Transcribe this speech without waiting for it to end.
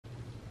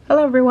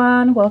Hello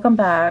everyone, welcome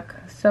back.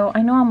 So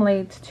I know I'm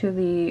late to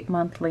the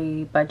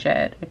monthly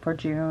budget for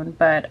June,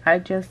 but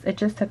it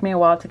just took me a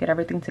while to get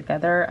everything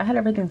together. I had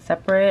everything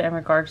separate in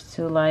regards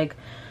to like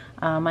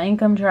my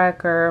income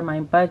tracker,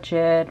 my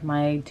budget,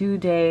 my due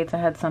dates. I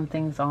had some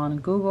things on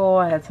Google,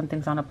 I had some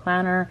things on a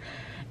planner,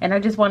 and I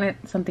just wanted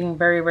something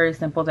very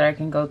simple that I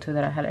can go to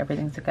that I had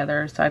everything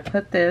together. So I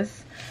put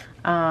this,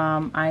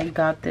 I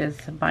got this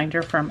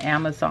binder from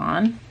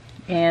Amazon.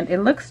 And it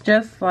looks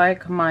just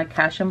like my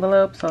cash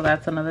envelope, so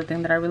that's another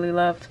thing that I really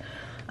loved.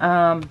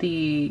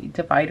 The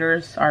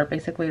dividers are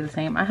basically the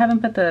same. I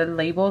haven't put the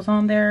labels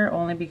on there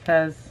only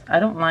because I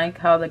don't like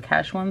how the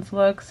cash ones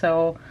look,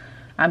 so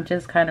I'm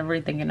just kind of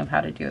rethinking of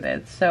how to do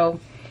this. So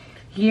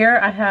here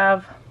I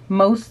have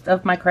most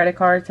of my credit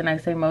cards, and I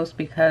say most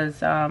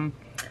because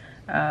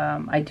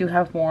I do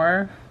have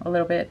more, a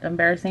little bit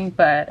embarrassing,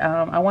 but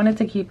I wanted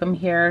to keep them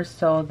here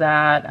so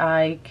that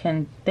I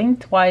can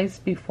think twice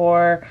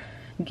before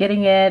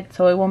getting it,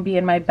 so it won't be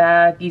in my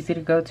bag, easy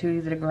to go to,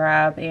 easy to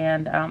grab.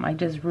 And I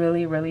just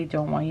really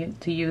don't want you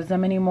to use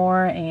them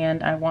anymore,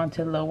 and I want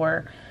to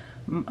lower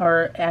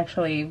or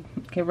actually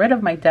get rid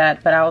of my debt,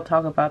 but I'll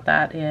talk about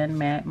that in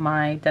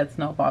my debt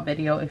snowball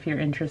video if you're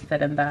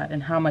interested in that,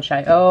 and how much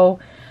I owe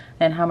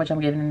and how much I'm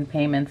getting in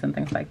payments and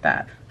things like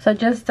that. So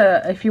just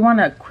if you want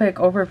a quick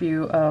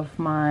overview of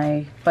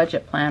my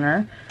budget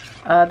planner,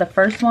 the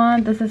first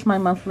one, this is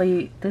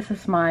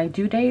my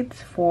due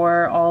dates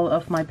for all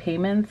of my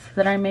payments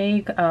that I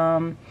make,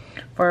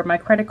 for my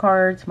credit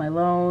cards, my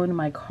loan,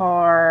 my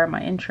car,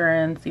 my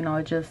insurance. You know,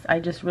 I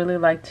just really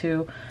like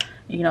to,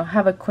 you know,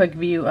 have a quick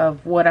view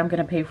of what I'm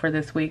going to pay for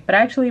this week. But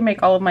I actually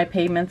make all of my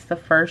payments the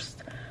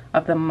first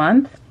of the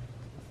month,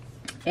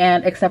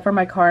 and except for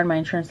my car and my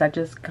insurance, that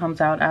just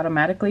comes out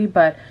automatically.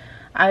 But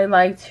I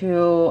like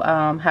to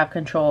have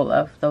control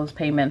of those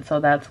payments,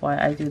 so that's why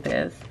I do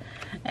this.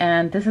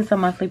 And this is a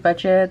monthly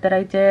budget that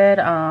I did.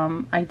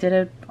 I did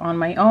it on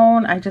my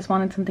own. I just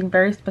wanted something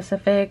very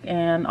specific,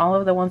 and all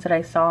of the ones that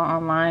I saw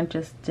online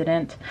just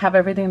didn't have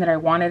everything that I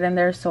wanted in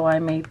there, so I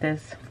made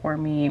this for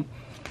me.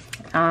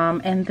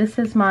 And this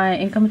is my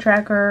income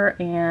tracker,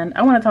 and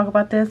I want to talk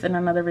about this in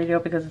another video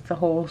because it's a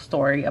whole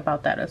story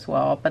about that as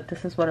well. But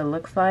this is what it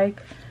looks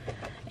like.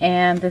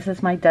 And this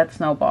is my debt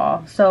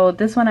snowball. So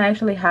this one I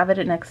actually have it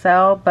in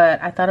Excel, but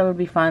I thought it would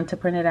be fun to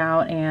print it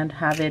out and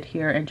have it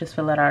here and just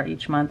fill it out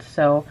each month.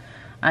 So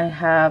I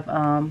have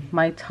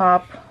my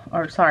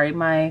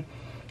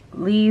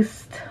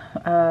least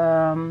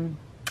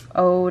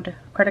owed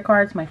credit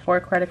cards, my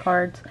 4 credit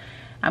cards.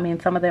 I mean,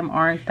 some of them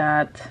aren't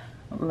that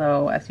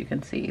low, as you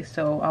can see,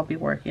 so I'll be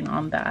working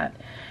on that.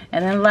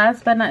 And then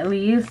last but not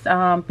least,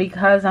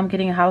 because I'm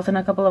getting a house in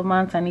a couple of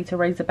months, I need to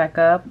raise it back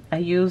up. I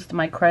used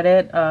my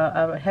credit,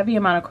 a heavy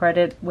amount of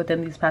credit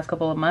within these past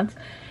couple of months,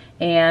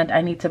 and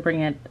I need to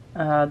bring it,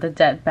 the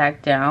debt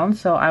back down.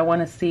 So I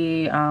want to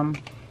see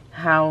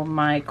how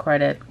my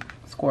credit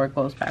score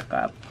goes back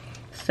up.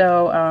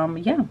 So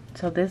yeah,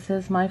 so this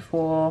is my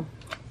full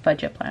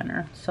budget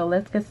planner. So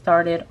let's get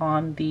started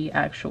on the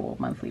actual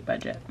monthly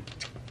budget.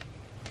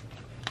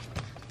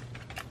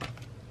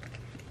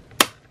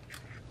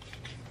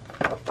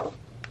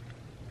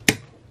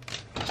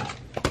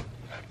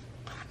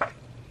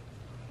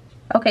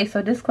 Okay,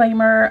 so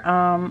disclaimer,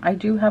 I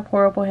do have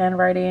horrible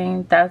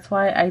handwriting. That's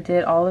why I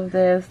did all of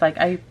this. Like,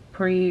 I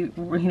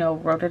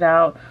wrote it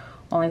out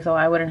only so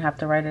I wouldn't have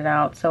to write it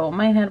out. So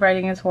my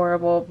handwriting is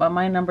horrible, but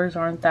my numbers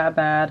aren't that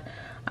bad.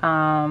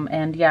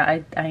 And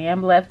yeah, I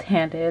am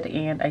left-handed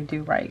and I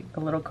do write a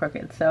little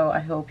crooked. So I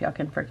hope y'all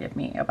can forgive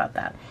me about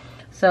that.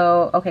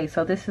 So, okay,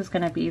 so this is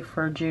going to be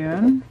for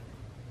June.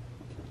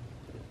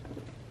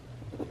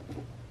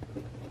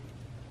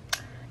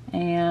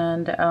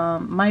 And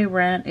my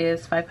rent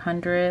is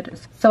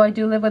 $500. So I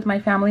do live with my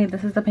family.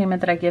 This is the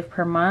payment that I give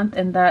per month,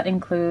 and that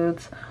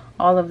includes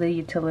all of the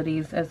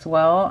utilities as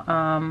well.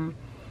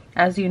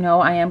 As you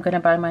know, I am going to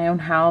buy my own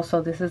house,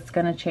 so this is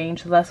going to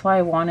change. So that's why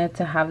I wanted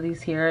to have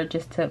these here,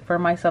 just for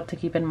myself to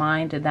keep in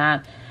mind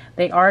that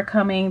they are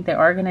coming, they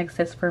are going to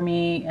exist for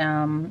me,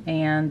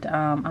 and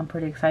I'm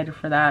pretty excited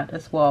for that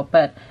as well.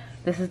 But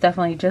this is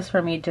definitely just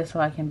for me, just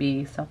so I can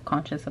be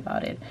self-conscious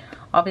about it.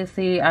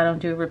 Obviously, I don't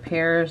do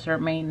repairs or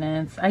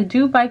maintenance. I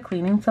do buy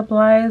cleaning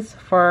supplies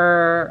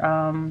for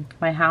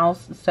my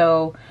house.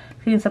 So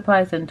cleaning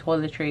supplies and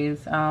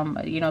toiletries,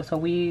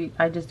 so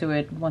I just do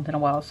it once in a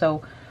while.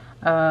 So,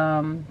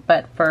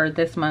 but for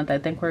this month, I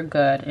think we're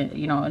good,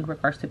 in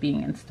regards to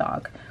being in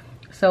stock.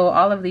 So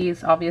all of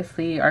these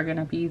obviously are going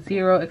to be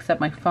zero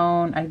except my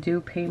phone. I do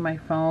pay my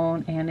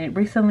phone, and it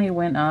recently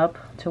went up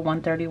to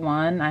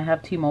 $131. I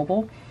have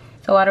T-Mobile.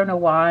 So I don't know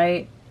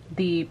why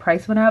the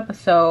price went up,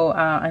 so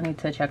I need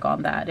to check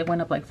on that. It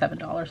went up like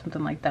 $7,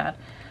 something like that.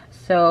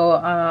 So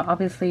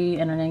obviously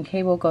internet and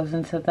cable goes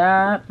into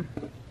that,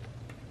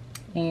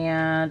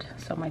 and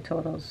so my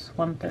total's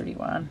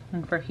 $131,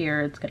 and for here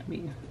it's gonna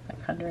be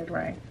 $500,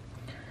 right?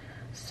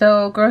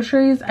 So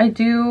groceries, I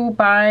do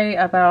buy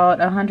about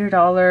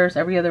 $100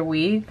 every other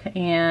week,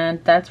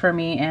 and that's for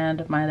me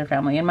and my other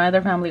family. And my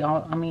other family,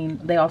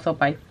 they also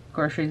buy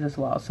groceries as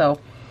well. So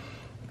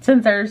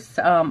since there's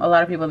a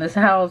lot of people in this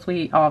house,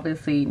 we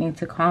obviously need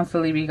to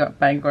constantly be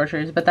buying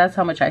groceries, but that's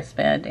how much I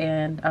spend,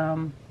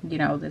 and you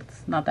know,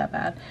 it's not that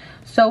bad.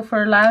 So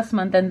for last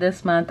month and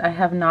this month, I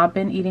have not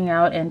been eating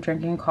out and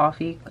drinking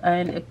coffee,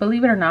 and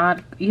believe it or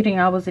not, eating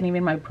out wasn't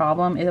even my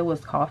problem. It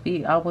was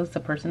coffee. I was the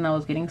person that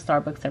was getting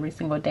Starbucks every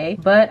single day,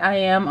 but I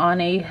am on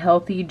a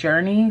healthy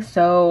journey,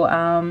 so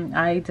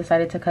I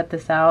decided to cut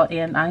this out,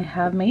 and I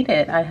have made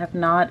it. I have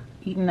not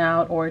eaten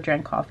out or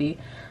drank coffee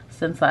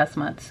since last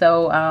month,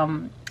 so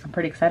I'm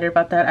pretty excited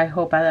about that. I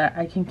hope that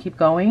I can keep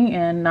going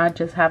and not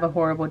just have a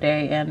horrible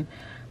day and,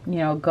 you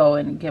know, go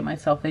and get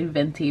myself a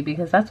venti,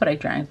 because that's what I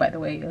drank, by the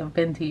way, a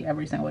venti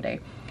every single day.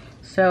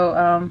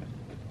 So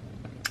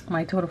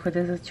my total for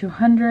this is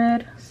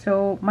 $200.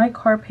 So my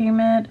car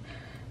payment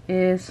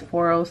is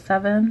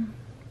 $407.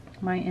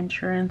 My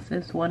insurance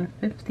is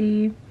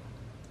 $150.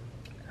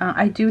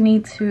 I do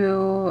need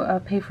to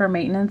pay for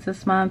maintenance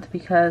this month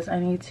because I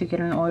need to get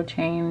an oil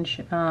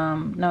change.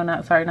 No,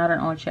 not an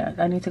oil change.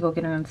 I need to go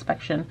get an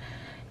inspection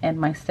and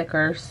my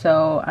stickers.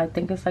 So I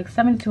think it's like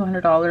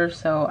 $7,200.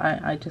 So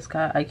I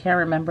can't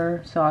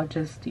remember. So I'll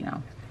just, you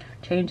know,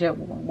 change it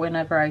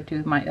whenever I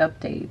do my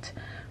update.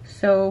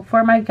 So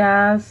for my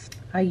gas,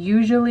 I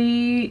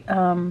usually,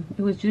 it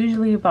was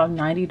usually about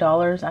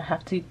 $90. I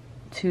have to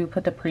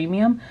put the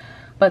premium.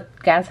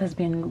 But gas has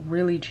been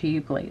really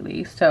cheap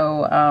lately,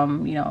 so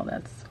you know,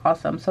 that's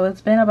awesome. So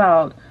it's been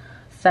about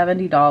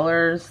 $70,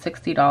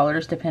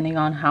 $60, depending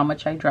on how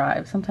much I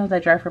drive. Sometimes I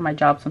drive for my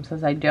job,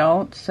 sometimes I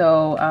don't.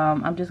 So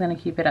I'm just gonna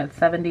keep it at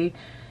 70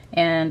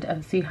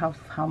 and see how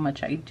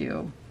much I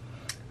do.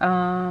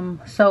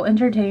 So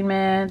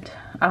entertainment,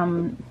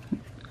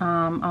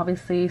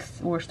 obviously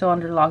we're still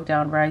under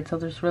lockdown, right? So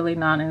there's really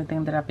not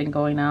anything that I've been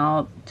going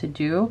out to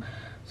do.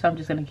 So I'm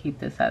just gonna keep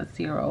this at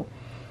 0.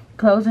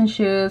 Clothes and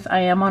shoes,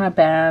 I am on a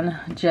ban,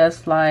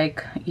 just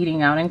like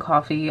eating out and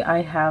coffee.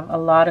 I have a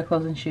lot of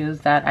clothes and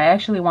shoes that I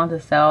actually want to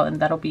sell,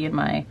 and that'll be in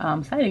my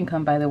side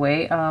income, by the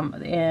way,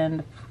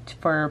 and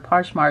for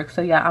Poshmark.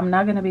 So yeah, I'm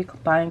not going to be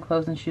buying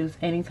clothes and shoes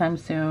anytime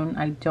soon.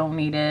 I don't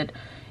need it,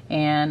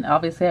 and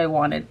obviously I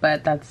want it,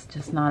 but that's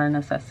just not a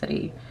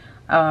necessity.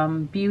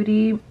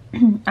 Beauty,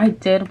 I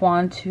did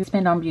want to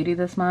spend on beauty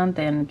this month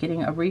and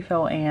getting a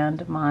refill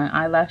and my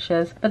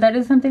eyelashes, but that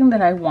is something that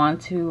I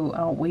want to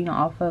wean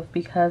off of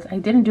because I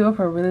didn't do it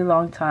for a really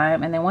long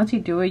time, and then once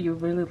you do it, you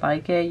really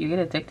like it, you get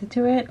addicted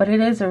to it, but it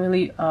is a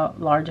really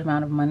large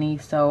amount of money,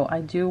 so I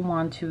do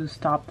want to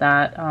stop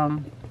that,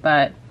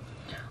 but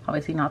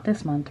obviously not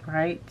this month,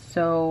 right?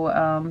 So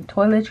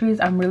toiletries,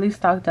 I'm really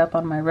stocked up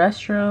on my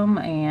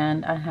restroom,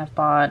 and I have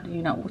bought,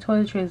 you know,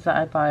 toiletries.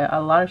 I buy a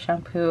lot of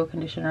shampoo,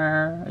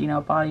 conditioner, you know,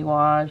 body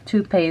wash,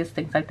 toothpaste,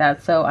 things like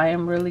that. So I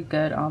am really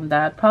good on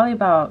that. Probably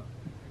about,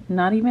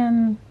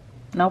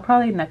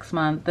 probably next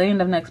month, the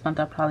end of next month,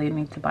 I'll probably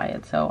need to buy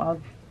it, so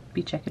I'll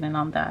be checking in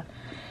on that.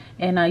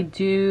 And I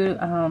do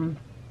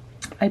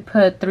I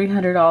put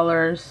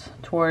 $300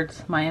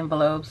 towards my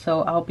envelopes,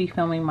 so I'll be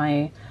filming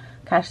my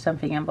cash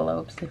stuffing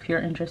envelopes. If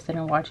you're interested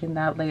in watching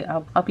that,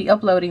 I'll be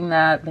uploading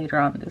that later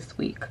on this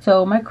week.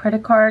 So my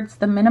credit cards,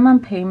 the minimum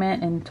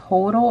payment in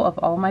total of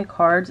all my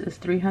cards is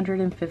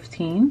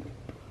 $315.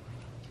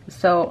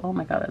 So, oh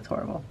my god, that's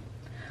horrible.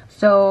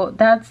 So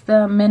that's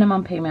the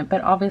minimum payment,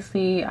 but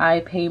obviously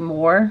I pay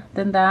more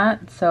than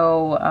that.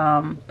 So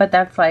but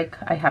that's like,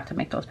 I have to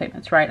make those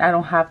payments, right? I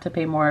don't have to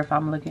pay more if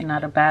I'm looking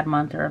at a bad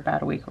month or a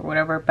bad week or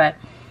whatever, but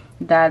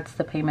that's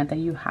the payment that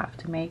you have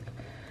to make.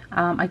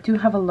 I do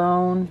have a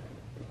loan,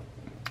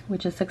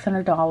 which is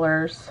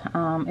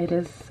 $600. It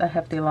is a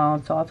hefty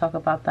loan, so I'll talk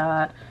about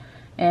that.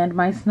 And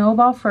my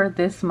snowball for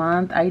this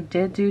month, I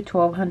did do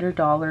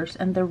 $1,200,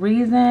 and the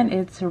reason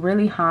it's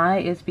really high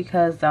is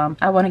because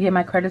I want to get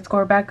my credit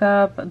score back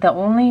up. The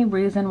only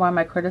reason why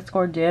my credit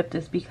score dipped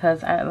is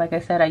because like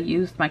I said, I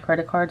used my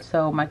credit card,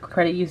 so my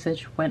credit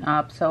usage went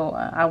up, so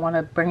I want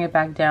to bring it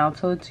back down.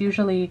 So it's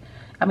usually,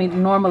 I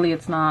mean, normally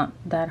it's not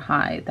that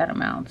high, that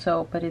amount,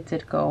 so but it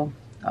did go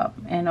up.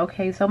 And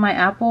okay, so my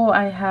Apple,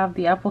 I have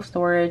the Apple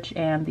Storage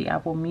and the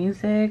Apple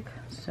Music,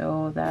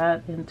 so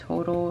that in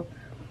total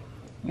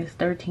is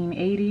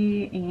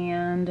 $13.80,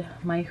 and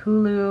my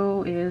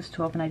Hulu is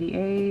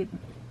 $12.98,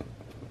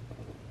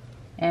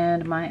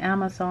 and my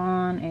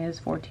Amazon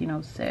is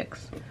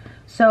 $14.06.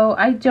 So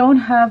I don't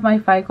have my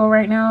FICO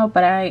right now,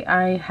 but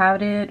I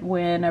had it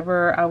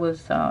whenever I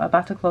was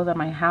about to close on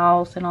my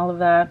house and all of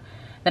that.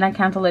 Then I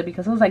canceled it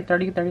because it was like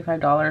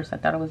 $35. I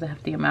thought it was a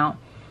hefty amount.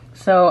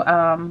 So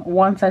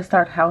once I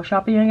start house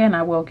shopping again,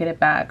 I will get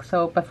it back.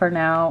 So, but for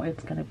now,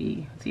 it's gonna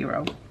be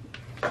 0.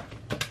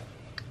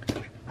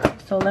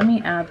 So let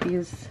me add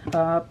these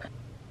up.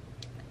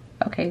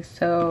 Okay,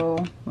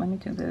 so let me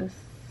do this.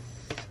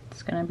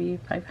 It's gonna be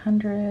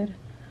 500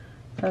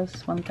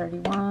 plus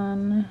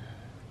 131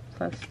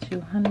 plus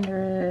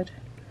 200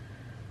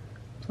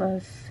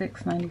 plus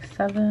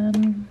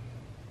 697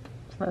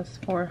 plus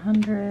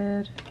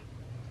 400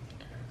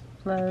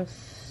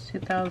 plus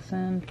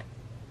 2000.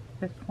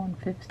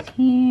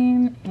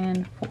 115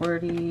 and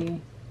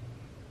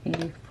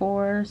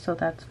 4084, so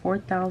that's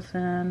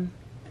 4,000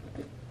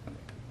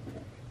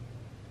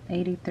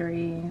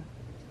 83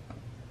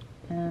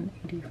 and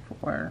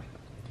 84.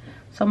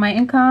 So my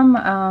income,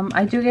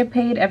 I do get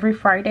paid every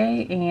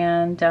Friday,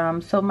 and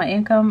so my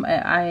income,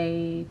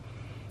 I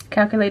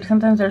calculated,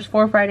 sometimes there's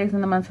 4 Fridays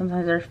in the month,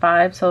 sometimes there's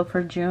 5. So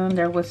for June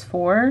there was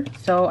 4,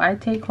 so I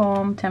take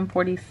home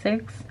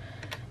 1046,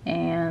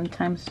 and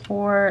times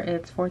 4,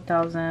 it's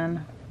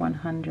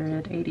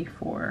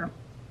 4,184.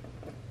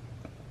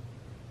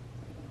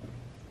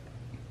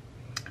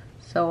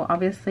 So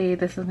obviously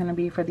this is going to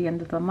be for the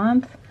end of the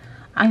month.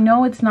 I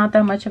know it's not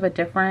that much of a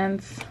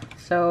difference.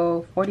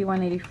 So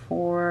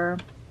 4184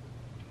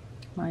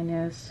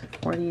 minus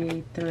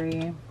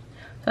 48.3.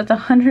 So it's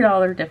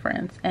 $100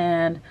 difference.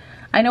 And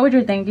I know what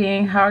you're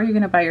thinking. How are you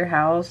going to buy your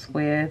house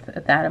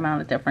with that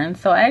amount of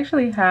difference? So I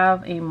actually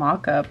have a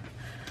mock-up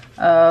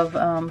of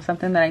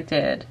something that I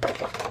did.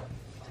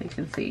 So you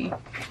can see.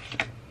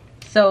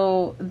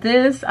 So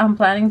this, I'm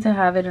planning to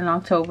have it in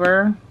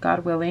October,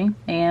 God willing.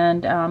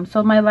 And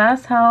so my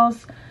last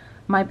house,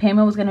 my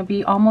payment was going to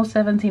be almost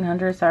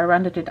 $1,700, so I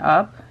rounded it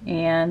up,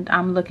 and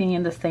I'm looking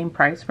in the same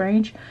price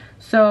range.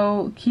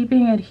 So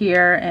keeping it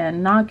here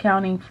and not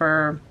counting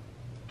for,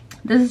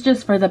 this is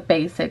just for the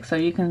basics, so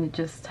you can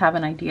just have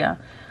an idea.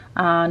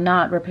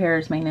 Not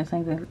repairs, maintenance,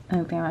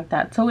 anything like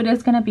that. So it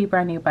is going to be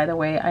brand new, by the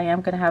way. I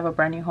am going to have a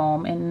brand new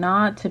home, and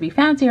not to be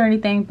fancy or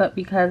anything, but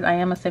because I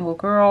am a single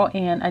girl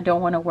and I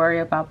don't want to worry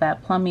about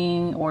bad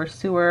plumbing or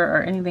sewer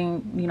or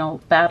anything, you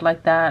know, bad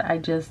like that. I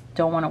just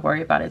don't want to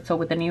worry about it. So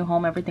with the new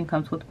home, everything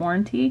comes with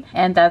warranty,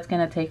 and that's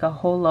going to take a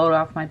whole load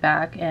off my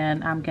back,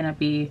 and I'm going to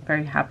be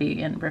very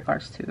happy in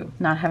regards to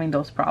not having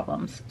those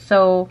problems.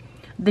 So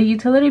the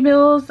utility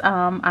bills,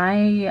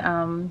 I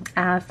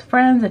asked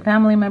friends and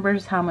family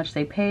members how much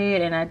they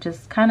paid, and I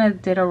just kind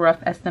of did a rough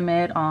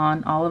estimate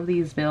on all of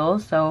these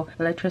bills. So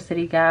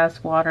electricity,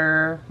 gas,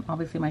 water,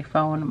 obviously my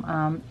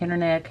phone,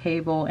 internet,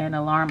 cable, and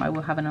alarm. I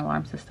will have an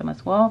alarm system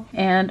as well.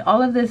 And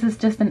all of this is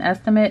just an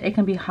estimate. It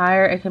can be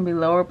higher, it can be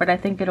lower, but I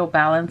think it'll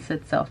balance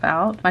itself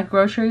out. My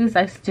groceries,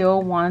 I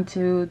still want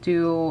to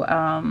do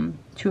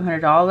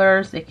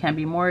 $200. It can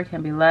be more, it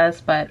can be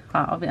less, but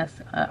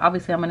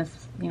obviously I'm gonna,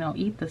 you know,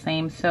 eat the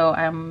same, so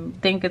I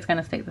think it's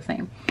gonna stay the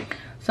same.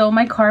 So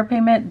my car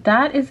payment,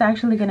 that is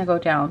actually gonna go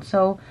down.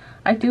 So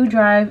I do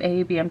drive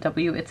a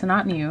BMW. It's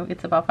not new,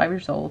 it's about 5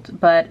 years old,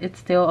 but it's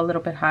still a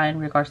little bit high in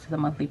regards to the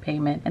monthly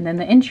payment. And then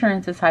the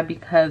insurance is high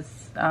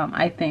because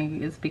I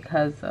think it's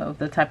because of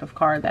the type of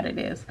car that it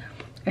is.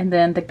 And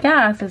then the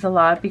gas is a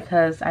lot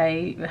because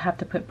I have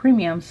to put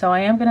premium. So I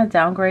am gonna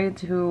downgrade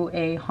to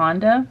a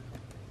Honda.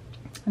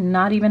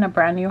 Not even a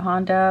brand new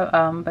Honda,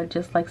 but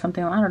just like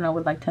something, I don't know,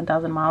 with like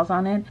 10,000 miles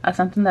on it.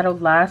 Something that'll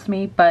last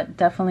me, but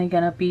definitely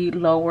gonna be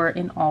lower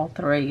in all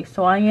 3.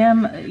 So I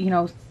am, you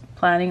know,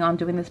 planning on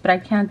doing this, but I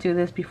can't do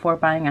this before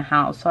buying a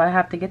house. So I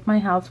have to get my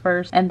house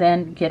first and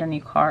then get a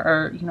new car,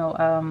 or, you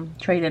know,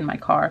 trade in my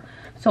car.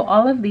 So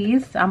all of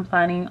these, I'm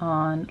planning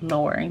on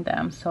lowering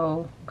them.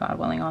 So God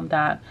willing on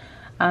that.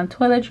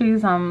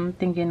 Toiletries, I'm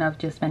thinking of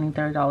just spending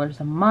 $30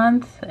 a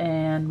month,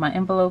 and my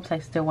envelopes, I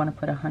still want to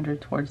put 100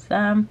 towards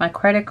them. My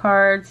credit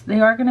cards,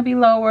 they are going to be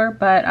lower,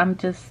 but I'm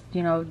just,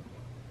 you know,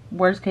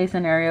 worst case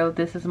scenario,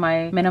 this is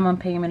my minimum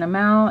payment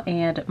amount.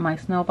 And my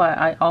snowball,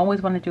 I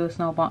always want to do a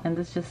snowball, and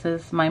this just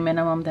is my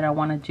minimum that I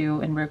want to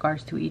do in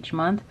regards to each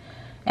month.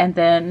 And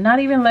then not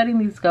even letting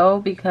these go,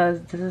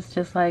 because this is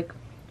just like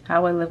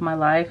how I live my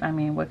life. I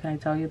mean, what can I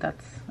tell you?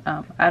 That's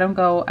I don't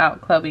go out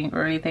clubbing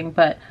or anything,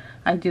 but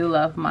I do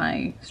love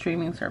my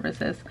streaming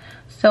services.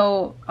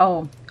 So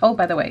oh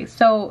by the way,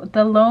 so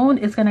the loan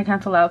is going to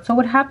cancel out. So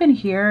what happened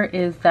here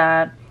is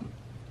that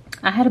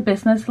I had a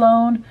business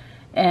loan,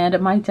 and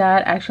my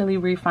dad actually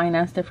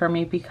refinanced it for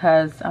me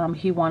because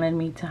he wanted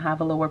me to have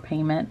a lower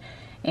payment,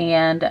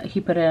 and he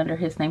put it under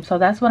his name. So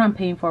that's what I'm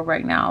paying for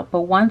right now.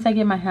 But once I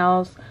get my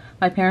house,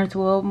 my parents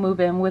will move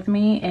in with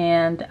me,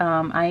 and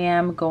I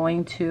am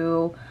going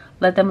to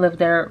let them live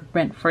there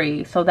rent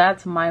free. So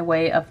that's my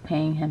way of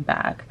paying him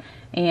back.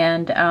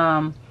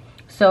 And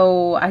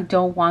so I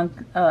don't want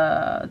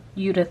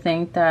you to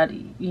think that,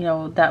 you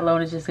know, that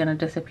loan is just going to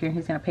disappear and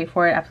he's going to pay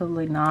for it.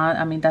 Absolutely not.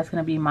 I mean, that's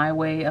going to be my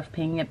way of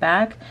paying it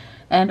back,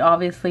 and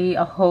obviously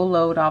a whole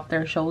load off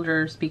their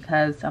shoulders,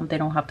 because they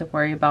don't have to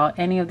worry about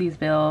any of these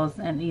bills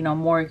and, you know,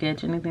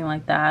 mortgage, anything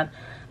like that.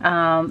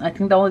 I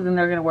think the only thing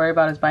they're going to worry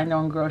about is buying their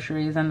own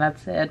groceries, and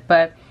that's it.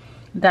 But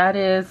that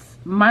is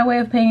my way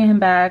of paying him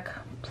back,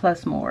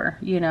 plus more,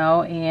 you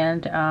know.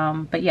 And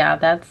but yeah,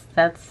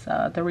 that's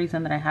the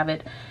reason that I have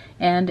it.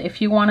 And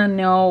if you want to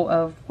know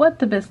of what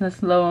the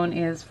business loan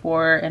is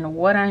for and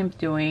what I'm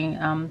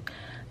doing,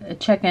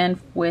 check in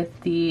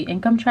with the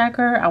income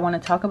tracker. I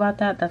want to talk about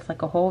that. That's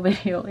like a whole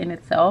video in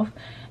itself.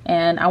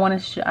 And I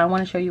want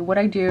to show you what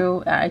I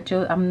do.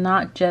 I'm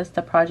not just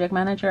a project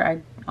manager.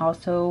 I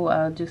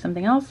also do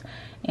something else,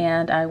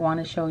 and I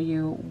want to show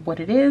you what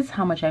it is,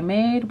 how much I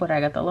made, what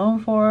I got the loan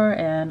for,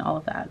 and all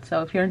of that.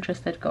 So if you're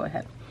interested, go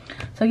ahead.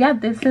 So yeah,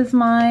 this is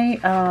my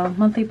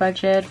monthly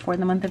budget for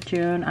the month of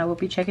June. I will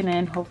be checking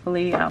in,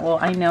 hopefully. Well,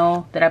 I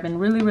know that I've been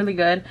really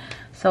good,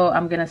 so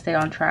I'm gonna stay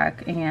on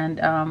track. And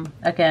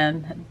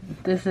again,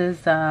 this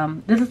is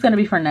gonna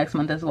be for next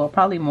month as well,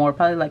 probably more,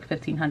 probably like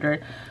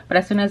 1,500. But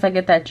as soon as I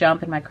get that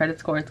jump in my credit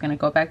score, it's gonna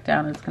go back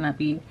down. It's gonna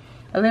be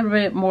a little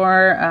bit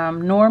more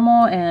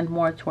normal and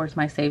more towards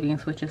my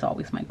savings, which is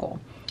always my goal.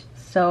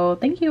 So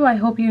thank you. I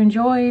hope you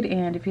enjoyed,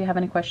 and if you have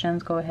any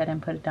questions, go ahead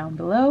and put it down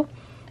below,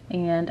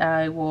 and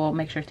I will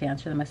make sure to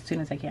answer them as soon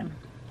as I can.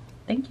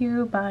 Thank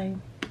you. Bye.